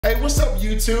what's up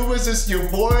YouTubers? It's your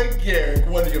boy Garrick,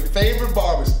 one of your favorite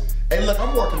barbers. Hey look,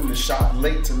 I'm working in the shop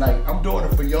late tonight. I'm doing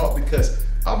it for y'all because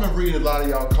I've been reading a lot of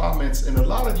y'all comments and a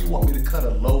lot of you want me to cut a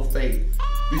low fade.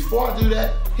 Before I do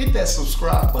that, hit that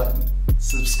subscribe button.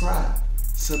 Subscribe,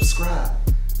 subscribe,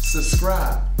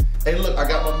 subscribe. Hey look, I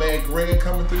got my man Greg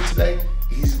coming through today.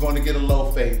 He's going to get a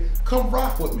low fade. Come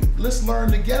rock with me. Let's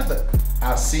learn together.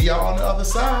 I'll see y'all on the other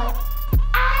side.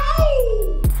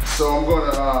 Ow! So I'm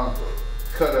going to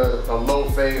cut a low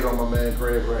fade on my man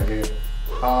Greg right here.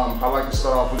 I like to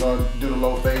start off, we're going to do the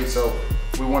low fade, so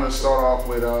we want to start off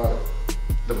with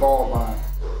the bald line.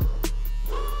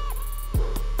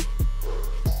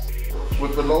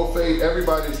 With the low fade,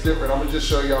 everybody's different. I'm going to just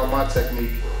show y'all my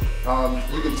technique.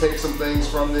 You can take some things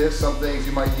from this, some things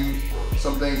you might use,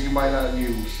 some things you might not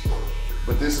use.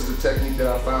 But this is a technique that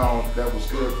I found that was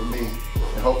good for me,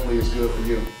 and hopefully it's good for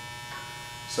you.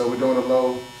 So we're doing a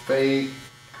low fade.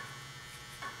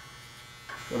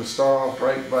 Gonna start off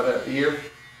right by that ear.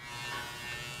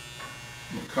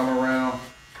 I'm gonna come around.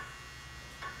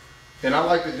 And I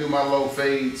like to do my low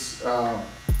fades,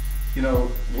 you know,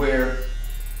 where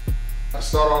I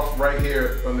start off right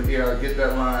here on the ear, I get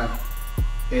that line.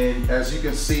 And as you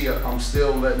can see, I'm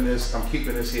still letting this, I'm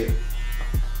keeping this here.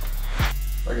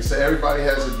 Like I said, everybody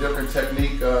has a different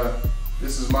technique.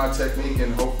 This is my technique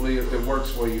and hopefully it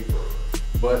works for you.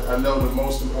 But I know the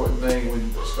most important thing when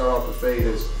you start off the fade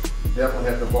is you definitely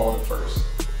have to bald it first.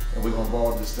 And we're gonna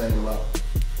bald this thing low.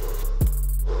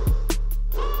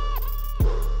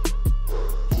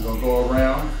 We're gonna go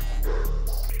around,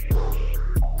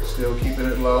 still keeping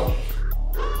it low.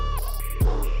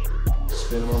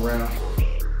 Spin them around.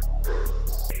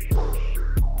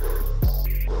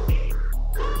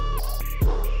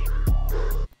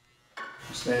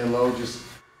 Staying low, just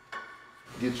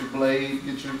get your blade,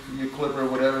 get your clipper,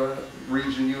 whatever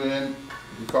region you in.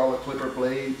 You call it clipper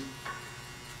blade.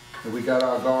 And we got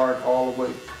our guard all the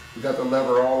way, we got the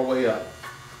lever all the way up.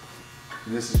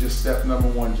 And this is just step number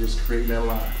one, just creating that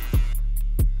line.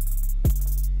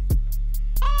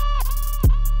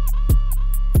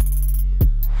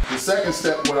 The second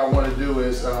step, what I want to do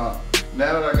is, now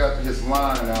that I got his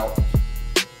line out,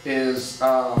 is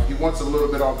he wants a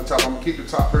little bit off the top. I'm gonna keep the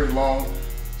top pretty long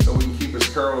so we can keep his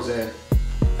curls in.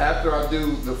 After I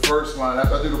do the first line,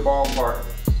 after I do the bald part,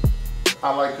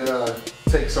 I like to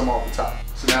take some off the top.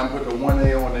 So now I'm putting the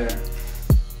 1A on there.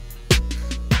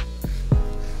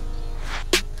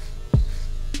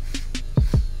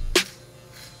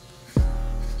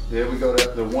 There we go,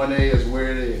 the 1A is where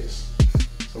it is.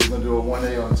 So we're gonna do a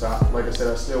 1A on top. Like I said,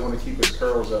 I still wanna keep his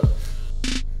curls up.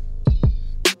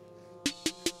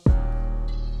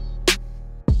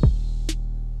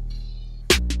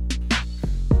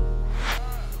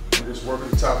 Just working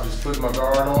the top, just putting my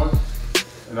guard on,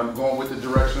 and I'm going with the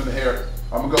direction of the hair.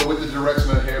 I'm gonna go with the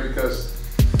direction of the hair because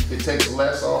it takes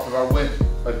less off. If I went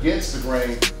against the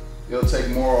grain, it'll take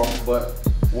more off, but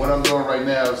what I'm doing right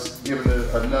now is giving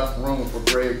it enough room for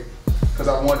Greg because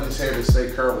I want his hair to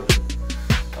stay curly.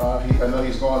 I know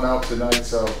he's going out tonight,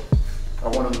 so I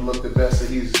want him to look the best that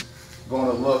he's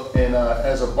going to look, and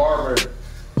as a barber,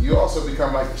 you also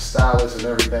become like a stylist and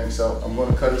everything, so I'm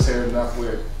gonna cut his hair enough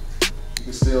where you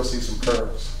can still see some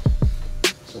curls.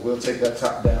 So we'll take that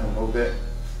top down a little bit.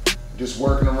 Just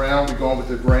working around, we're going with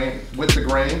the grain,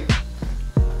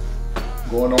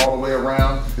 going all the way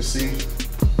around. You can see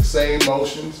the same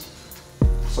motions.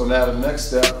 So now the next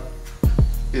step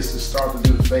is to start to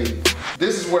do the fade.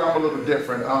 This is where I'm a little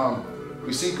different.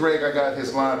 You see Greg, I got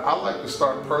his line. I like to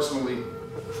start personally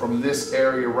from this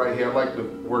area right here. I like to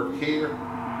work here,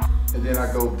 and then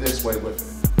I go this way with it.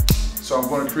 So I'm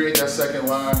going to create that second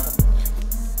line.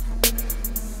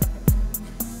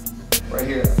 Right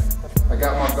here, I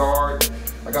got my guard,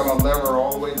 I got my lever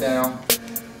all the way down.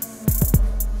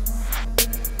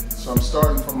 So I'm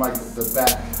starting from like the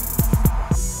back,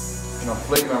 and I'm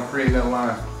flicking, I'm creating that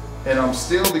line. And I'm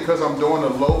still, because I'm doing a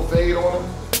low fade on them,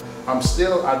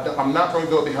 I'm not gonna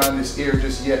go behind this ear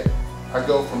just yet. I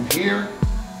go from here,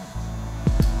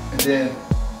 and then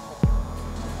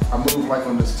I move like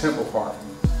on this temple part.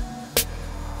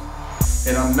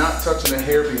 And I'm not touching the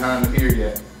hair behind the ear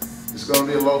yet. It's gonna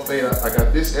be a low fade. I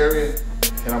got this area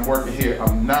and I'm working here.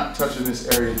 I'm not touching this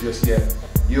area just yet.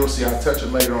 You'll see, I'll touch it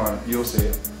later on. You'll see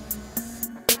it.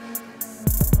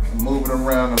 I'm moving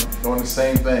around, I'm doing the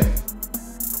same thing.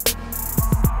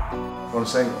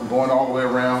 I'm going all the way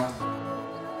around.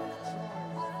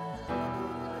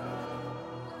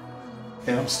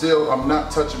 And I'm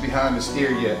not touching behind this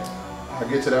ear yet. I'll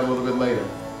get to that a little bit later.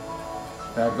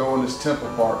 And I go in this temple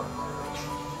part.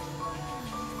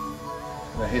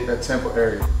 And I hit that temple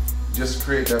area just to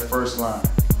create that first line.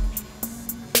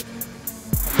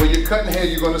 when you're cutting hair,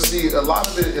 you're gonna see a lot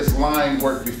of it is line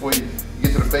work before you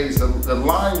get to the fades. The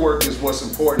line work is what's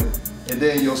important, and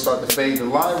then you'll start to fade. The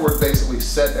line work basically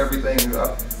set everything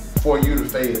up for you to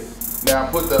fade it. Now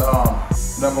I put the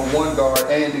 #1 guard,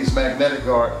 Andis magnetic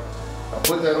guard. I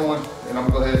put that on, and I'm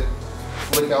gonna go ahead and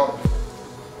flick out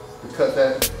to cut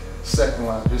that second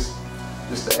line,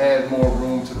 just to add more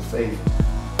room to the fade.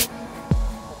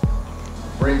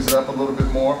 Brings it up a little bit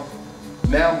more.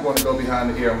 Now I'm going to go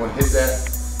behind the ear. I'm going to hit that.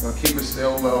 I'm going to keep it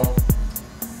still low.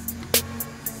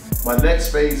 My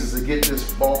next phase is to get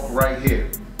this bulk right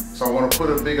here. So I want to put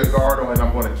a bigger guard on, and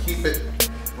I'm going to keep it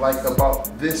like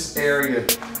about this area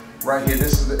right here.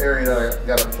 This is the area that I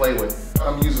got to play with.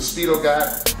 I'm using Speedo guide,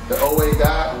 the OA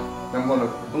guide, and I'm going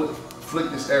to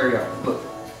flick this area out. Look,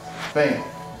 bam.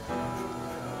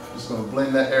 Just going to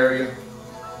blend that area.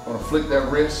 I'm going to flick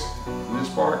that wrist in this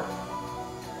part.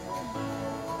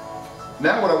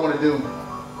 Now what I want to do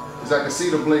is I can see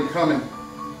the blend coming,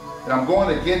 and I'm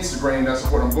going against the grain. That's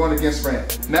what I'm going against the grain.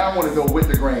 Now I want to go with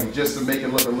the grain just to make it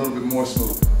look a little bit more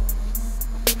smooth.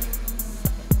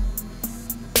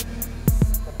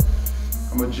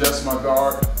 I'm going to adjust my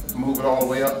guard, move it all the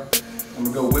way up. I'm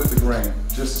going to go with the grain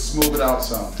just to smooth it out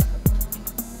some.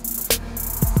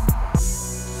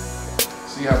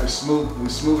 See how we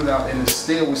smooth it out, and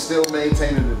we're still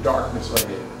maintaining the darkness right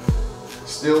here.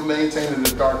 Still maintaining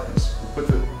the darkness.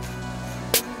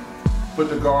 Put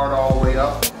the guard all the way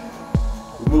up.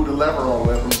 We move the lever all the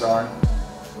way up, I'm sorry.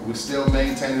 But we're still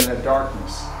maintaining that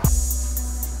darkness.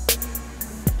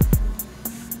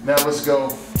 Now let's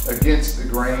go against the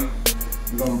grain.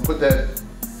 We're gonna put that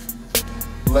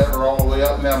lever all the way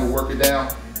up. Now I'm gonna work it down.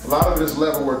 A lot of this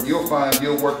lever work, you'll find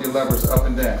you'll work your levers up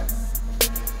and down.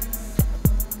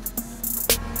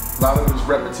 A lot of it is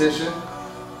repetition.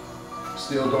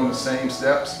 Still doing the same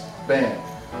steps. Bam.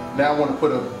 Now I want to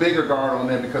put a bigger guard on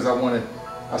there because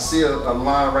I see a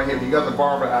line right here. If you got the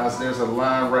barber eyes, there's a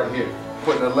line right here.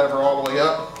 Putting the lever all the way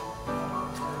up.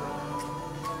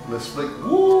 Let's flick.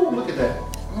 Woo, look at that.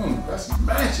 That's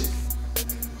magic.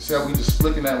 See how we just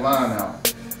flicking that line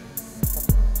out.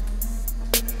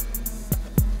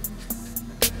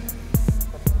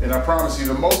 And I promise you,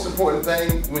 the most important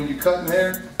thing when you're cutting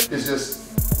hair is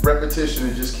just repetition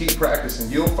and just keep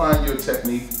practicing. You'll find your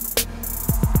technique.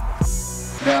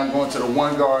 Now I'm going to the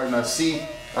 1 guard, and I see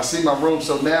my room.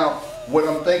 So now what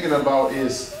I'm thinking about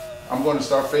is I'm going to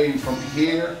start fading from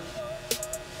here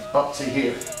up to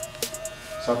here.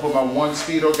 So I put my 1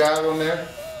 Speedo guide on there.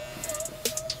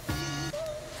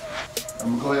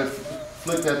 I'm gonna go ahead and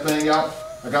flick that thing out.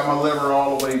 I got my lever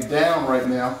all the way down right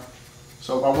now.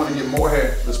 So if I want to get more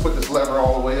hair, let's put this lever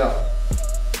all the way up.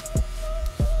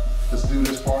 Let's do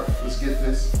this part. Let's get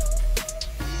this.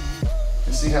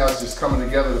 And see how it's just coming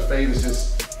together. The fade is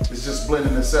just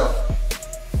blending itself.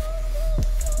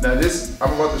 Now this,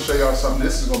 I'm about to show y'all something.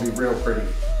 This is gonna be real pretty.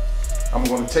 I'm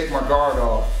gonna take my guard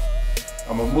off.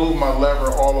 I'm gonna move my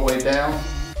lever all the way down,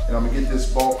 and I'm gonna get this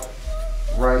bulk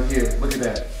right here. Look at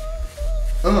that.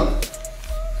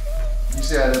 You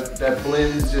see how that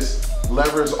blend is just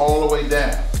levers all the way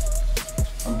down.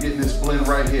 I'm getting this blend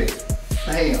right here.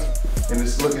 Bam. And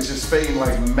this look is just fading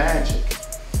like magic.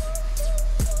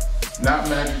 Not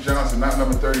Magic Johnson, not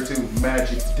number 32, Garrick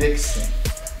Dixon.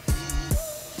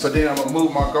 So then I'm gonna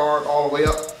move my guard all the way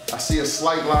up. I see a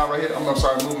slight line right here. I'm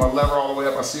sorry, move my lever all the way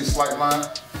up. I see a slight line.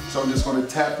 So I'm just gonna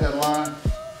tap that line.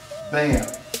 Bam.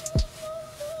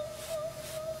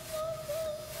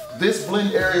 This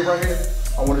blend area right here,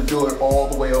 I wanna do it all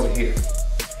the way over here.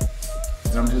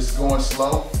 And I'm just going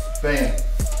slow. Bam.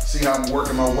 See how I'm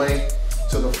working my way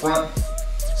to the front.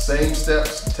 Same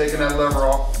steps, taking that lever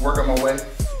off, working my way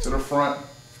to the front.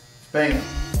 Bam.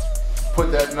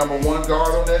 Put that number 1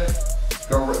 guard on there.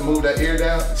 Go move that ear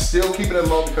down. Still keeping it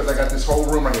low because I got this whole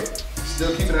room right here.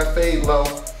 Still keeping that fade low.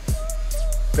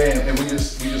 Bam. And we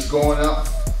just going up.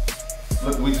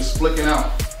 Look, we just flicking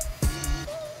out.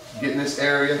 Getting this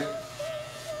area.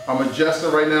 I'm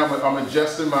adjusting right now. I'm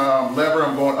adjusting my lever.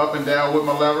 I'm going up and down with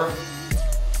my lever.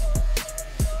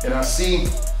 And I see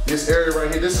this area right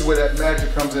here. This is where that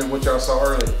magic comes in, which y'all saw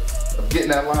earlier. Of getting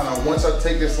that line out. Once I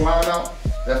take this line out,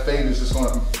 that fade is just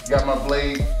gonna, got my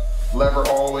blade lever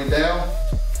all the way down.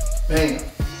 Bam.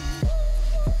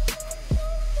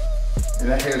 And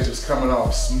that hair is just coming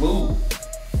off smooth.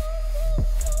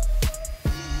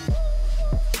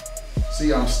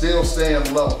 See, I'm still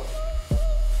staying low.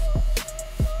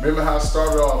 Remember how I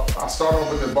started off? I started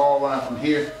off with the ball line from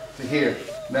here to here.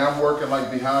 Now I'm working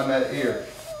like behind that ear.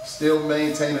 Still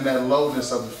maintaining that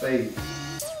lowness of the fade.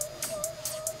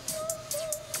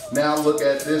 Now look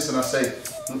at this and I say,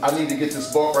 I need to get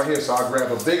this bulk right here, so I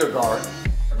grab a bigger guard.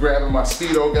 Grabbing my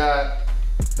Speedo guide,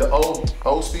 the old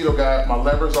speedo guide, my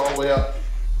lever's all the way up.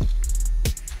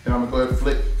 And I'm gonna go ahead and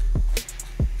flick.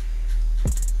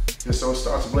 Just so it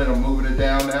starts to blend, I'm moving it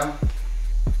down now.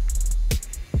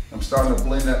 I'm starting to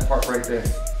blend that part right there.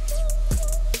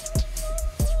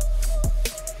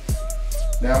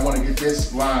 Now I want to get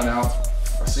this line out.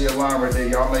 I see a line right there.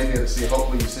 Y'all may be able to see it.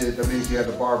 Hopefully you see it. That means you have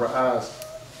the barber eyes.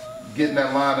 Getting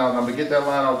that line out. And I'm going to get that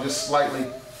line out just slightly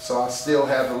so I still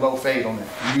have the low fade on it.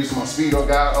 I'm using my speedo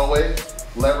guide OA.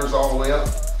 Levers all the way up.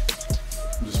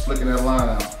 I'm just flicking that line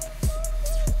out.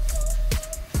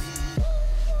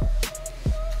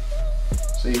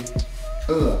 See?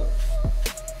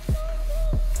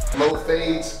 Low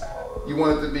fades, you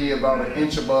want it to be about an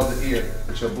inch above the ear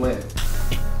with your blend.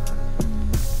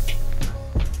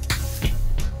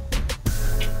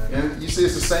 And you see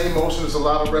it's the same motion, it's a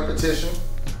lot of repetition.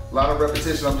 A lot of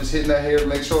repetition, I'm just hitting that hair to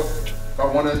make sure. If I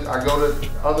want to, I go the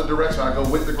other direction, I go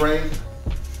with the grain,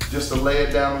 just to lay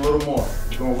it down a little more.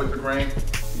 You're going with the grain,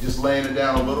 you're just laying it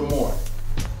down a little more.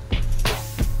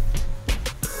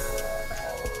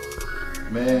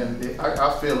 Man,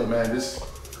 I feel it, man.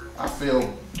 I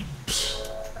feel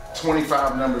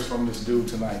 25 numbers from this dude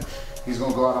tonight. He's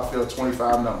gonna go out, I feel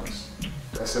 25 numbers.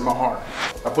 That's in my heart.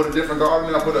 I put a different guard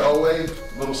in, I put an OA,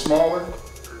 a little smaller,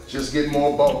 just getting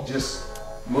more bulk, just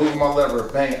moving my lever,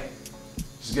 bam.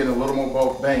 Just getting a little more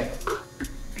bulk, bam.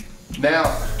 Now,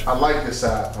 I like this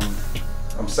side.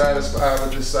 I'm satisfied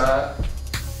with this side.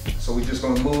 So we're just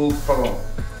gonna move, hold on.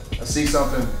 I see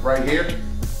something right here.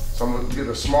 So I'm gonna get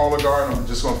a smaller guard and I'm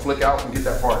just gonna flick out and get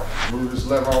that part. Move this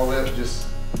lever all the way up, just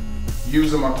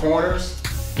using my corners.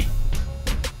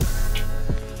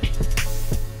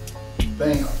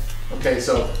 Bam. Okay,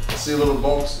 so I see a little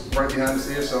bulks right behind this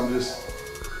ear, so I'm just,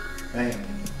 bam.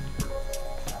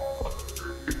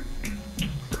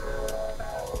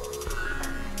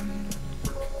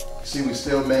 See, we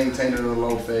still maintaining a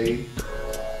low fade.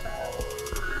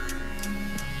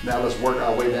 Now let's work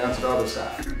our way down to the other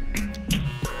side.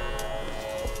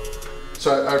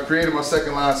 So I created my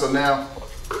second line, so now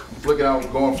I'm flicking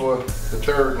out, going for the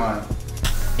third line.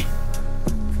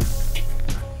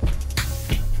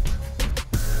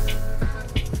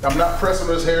 I'm not pressing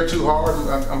this hair too hard.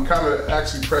 I'm kind of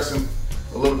actually pressing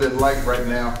a little bit light right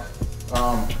now.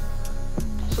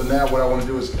 So now what I want to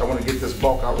do is I want to get this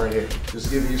bulk out right here. Just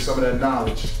giving you some of that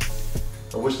knowledge.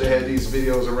 I wish they had these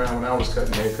videos around when I was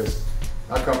cutting hair, because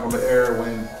I come from an era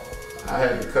when I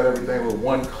had to cut everything with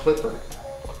one clipper.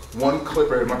 One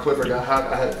clipper, my clipper got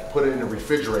hot, I had to put it in the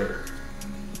refrigerator.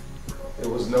 There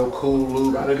was no cool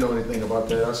lube, I didn't know anything about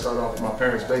that. I started off in my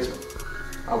parents' basement.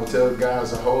 I would tell the guys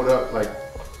to hold up, like,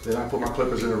 then I put my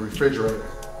clippers in the refrigerator,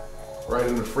 right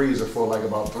in the freezer for like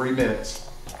about 3 minutes.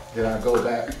 Then I go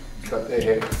back, cut their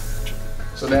hair.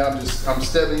 So now I'm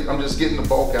just getting the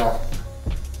bulk out.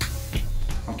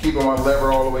 I'm keeping my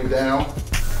lever all the way down.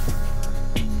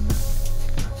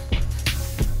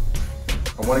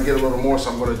 I want to get a little more, so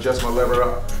I'm going to adjust my lever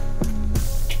up.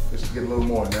 Just to get a little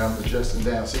more. Now I'm adjusting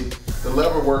down. See, the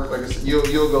lever work, like I said,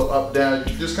 you'll go up, down.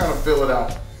 You just kind of feel it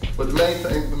out. But the main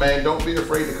thing, man, don't be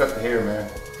afraid to cut the hair, man.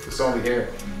 It's only hair.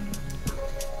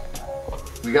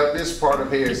 We got this part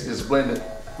of hair is blended.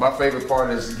 My favorite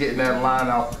part is getting that line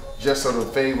out just so the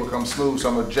fade will come smooth. So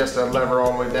I'm going to adjust that lever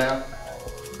all the way down.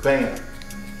 Bam.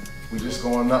 We just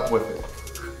going up with it.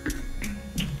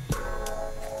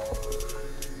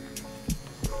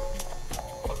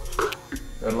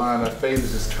 That line, that fade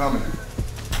is just coming.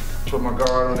 Put my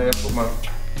guard on there, put my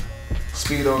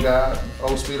speedo guide,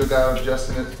 old speedo guide,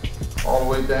 adjusting it all the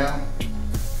way down.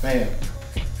 Man,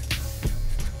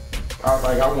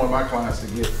 I want my clients to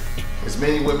get as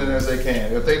many women as they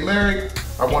can. If they married,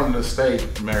 I want them to stay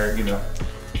married, you know.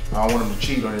 I don't want them to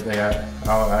cheat or anything.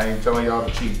 I ain't telling y'all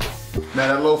to cheat.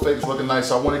 Now that low fade is looking nice,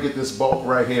 so I want to get this bulk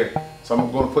right here. So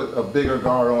I'm going to put a bigger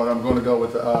guard on. I'm going to go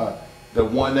with the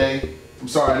 1A. I'm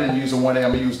sorry, I didn't use the 1A,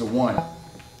 I'm going to use the 1.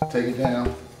 Take it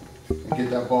down and get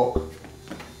that bulk.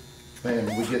 Bam,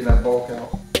 we're getting that bulk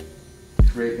out.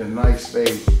 Creating a nice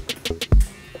fade.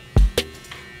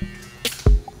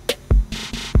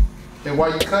 And while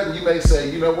you're cutting, you may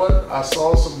say, you know what? I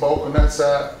saw some bulk on that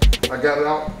side. I got it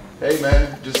out. Hey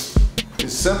man, it's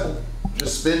simple.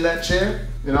 Just spin that chair.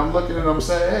 And I'm looking and I'm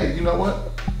saying, hey, you know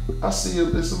what? I see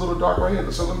it's a little dark right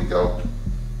here. So let me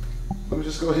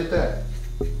just go hit that.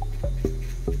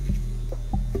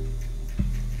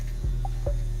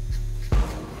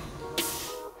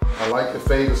 I like the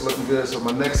fade, it's looking good. So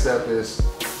my next step is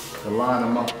to line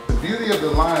them up. The beauty of the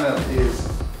lineup is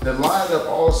the lineup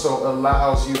also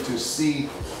allows you to see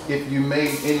if you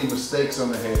made any mistakes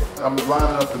on the head. I'm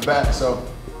lining up the back, so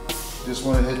just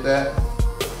want to hit that.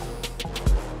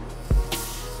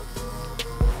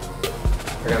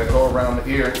 I gotta go around the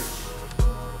ear.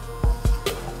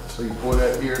 So you pull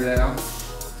that ear down,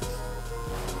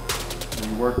 and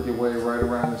you work your way right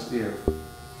around this ear.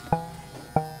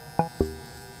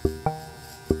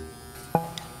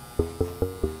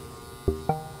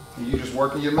 And you just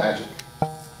working your magic.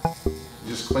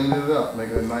 Just cleaning it up,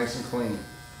 making it nice and clean.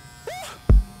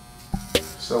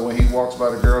 So when he walks by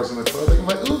the girls in the club, they're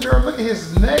like, ooh girl, look at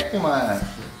his neckline.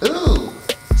 Ooh.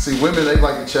 See, women, they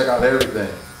like to check out everything.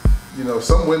 You know,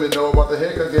 some women know about the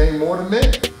haircut game more than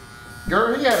men.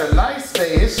 Girl, he had a nice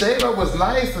day. His shave-up was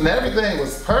nice and everything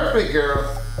was perfect,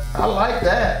 girl. I like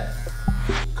that.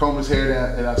 Comb his hair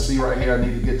down, and I see right here I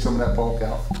need to get some of that bulk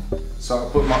out. So I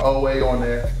put my OA on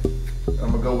there.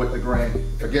 I'm gonna go with the grain,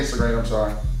 against the grain, I'm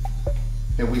sorry.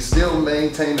 And we still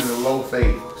maintaining the low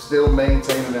fade. Still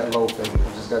maintaining that low fade.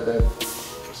 I just got that,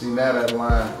 see now that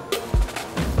line,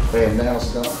 and now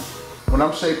it's gone. When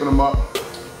I'm shaping them up,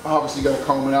 obviously you gotta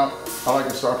comb it out. I like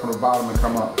to start from the bottom and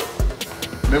come up.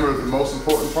 Remember the most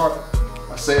important part?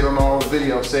 I say it on all the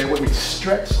videos, say it with me,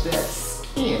 stretch that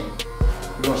skin.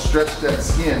 You're gonna stretch that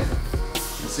skin.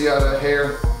 And see how that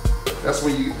hair, that's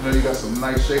when you know you got some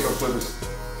nice shape up clippers.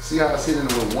 See how it's hitting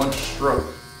it with one stroke.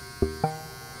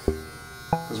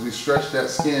 Because we stretch that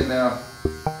skin now,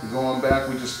 we're going back,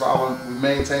 we just following, we're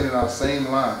maintaining our same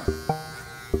line.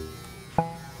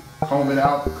 Comb it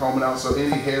out, so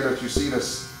any hair that you see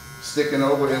that's sticking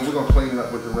over, and we're gonna clean it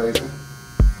up with the razor.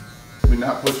 We're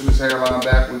not pushing his hairline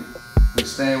back, we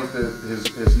staying with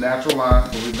his natural line,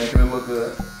 but we're making it look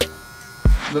good.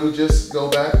 Let me just go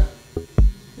back.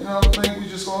 You know, I think we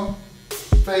just gonna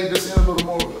fade this in a little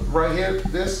more right here,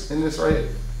 this and this right here.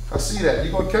 I see that.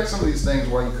 You're gonna catch some of these things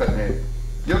while you're cutting hair.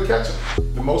 You'll catch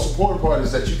them. The most important part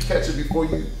is that you catch it before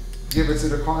you give it to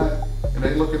the client and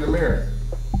they look in the mirror.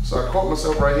 So I caught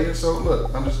myself right here, so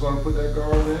look, I'm just gonna put that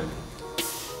guard in.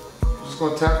 I'm just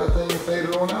gonna tap that thing and fade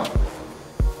it on out.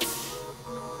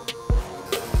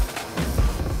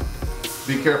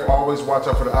 Be careful, always watch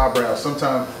out for the eyebrows.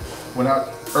 Sometimes,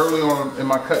 early on in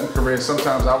my cutting career,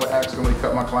 sometimes I would accidentally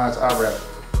cut my client's eyebrow.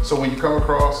 So when you come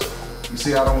across, you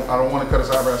see I don't want to cut his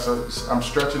eyebrow, so I'm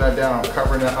stretching that down, I'm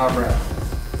covering that eyebrow.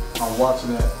 I'm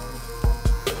watching that.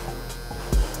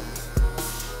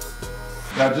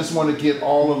 Now I just want to get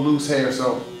all the loose hair,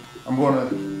 so I'm going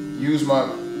to use my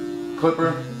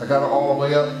clipper. I got it all the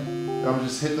way up. I'm going to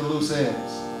just hit the loose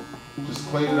ends. Just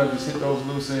clean it up, just hit those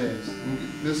loose ends.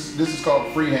 This is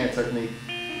called freehand technique.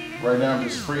 Right now I'm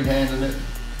just freehanding it.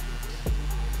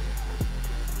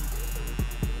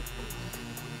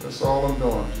 That's all I'm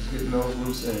doing, just getting those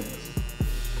loose ends.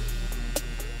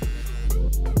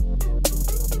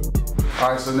 All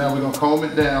right, so now we're gonna comb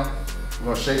it down.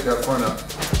 We're gonna shake that front up.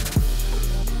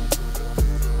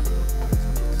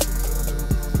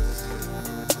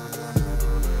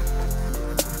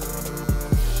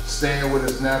 Staying with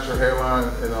its natural hairline,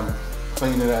 and I'm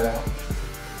cleaning that out.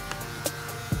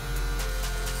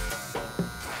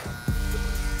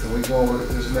 And we going with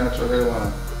this natural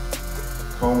hairline.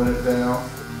 Combing it down.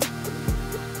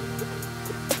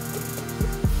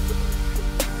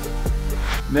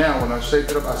 Now when I shake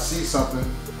it up, I see something.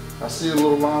 I see a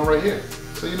little line right here.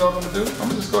 So you know what I'm gonna do? I'm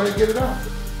gonna just go ahead and get it out.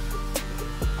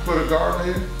 Put a guard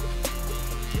here.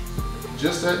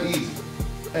 Just that easy.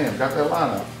 Bam, got that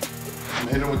line out. I'm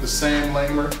hitting with the same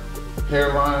lamer,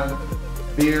 hairline,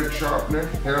 beard sharpener,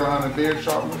 hairline and beard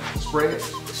sharpener, spray it.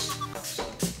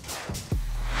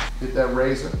 Hit that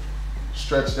razor,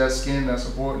 stretch that skin, that's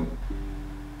important.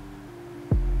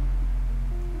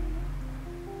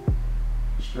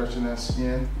 Stretching that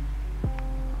skin.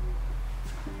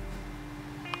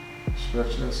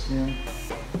 Stretch that skin.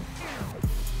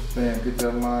 Bam, get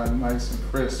that line nice and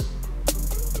crisp.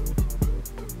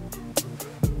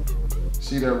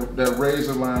 See that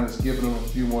razor line is giving them a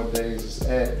few more days.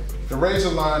 The razor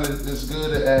line is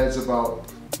good. It adds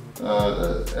about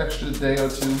an extra day or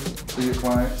two to your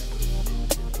clients.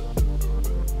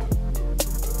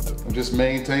 I'm just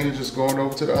maintaining, just going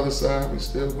over to the other side. We're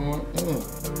still going.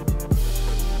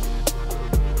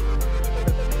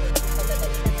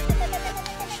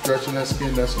 Stretching that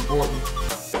skin, that's important.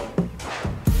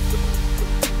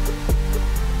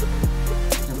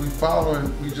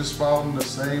 We just following the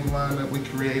same line that we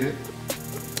created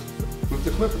with the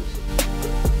clippers.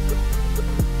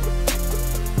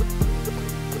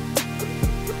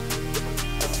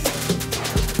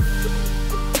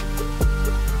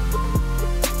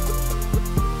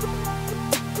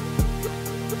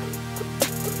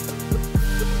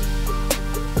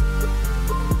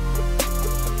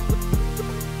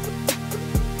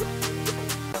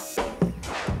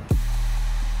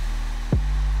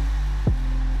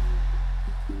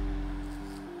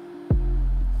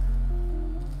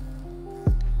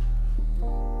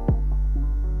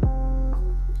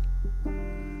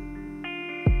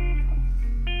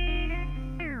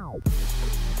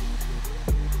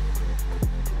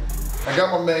 I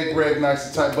got my man Greg nice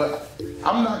and tight, but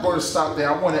I'm not going to stop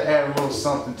there. I want to add a little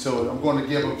something to it. I'm going to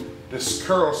give him this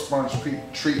curl sponge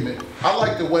treatment. I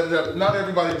like to wet it up. Not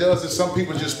everybody does it. Some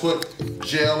people just put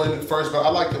gel in it first, but I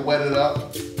like to wet it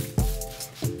up.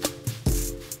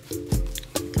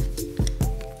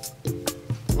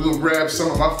 We're going to grab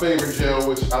some of my favorite gel,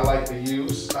 which I like to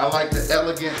use. I like the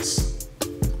Elegance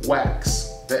wax,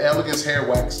 the Elegance hair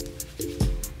wax.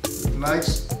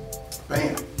 Nice,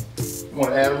 bam. You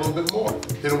want to add a little bit more.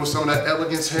 Hit it with some of that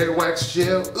Elegance hair wax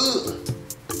gel. Ugh.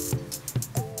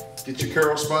 Get your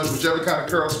curl sponge, whichever kind of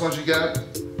curl sponge you got.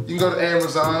 You can go to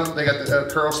Amazon. They got the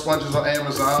curl sponges on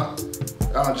Amazon.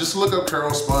 Just look up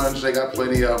curl sponge. They got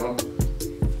plenty of them.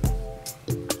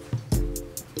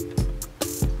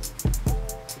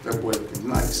 That boy looking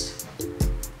nice.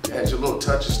 Add your little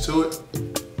touches to it.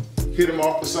 Hit him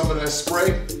off with some of that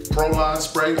spray, Pro-Line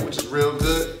spray, which is real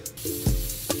good.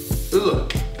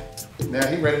 Ugh. Now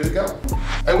he ready to go.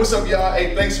 Hey, what's up, y'all?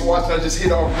 Hey, thanks for watching. I just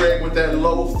hit off Greg with that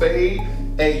low fade.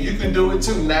 Hey, you can do it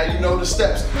too. Now you know the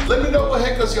steps. Let me know what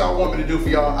heck y'all want me to do for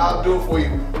y'all. I'll do it for you.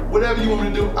 Whatever you want me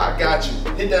to do, I got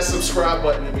you. Hit that subscribe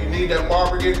button. If you need that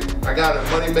barber gear, I got it.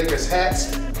 Money makers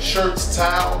hats, shirts,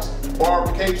 towels,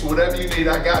 barber capes, whatever you need,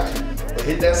 I got you. But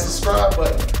hit that subscribe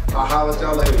button. I'll holler at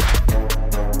y'all later.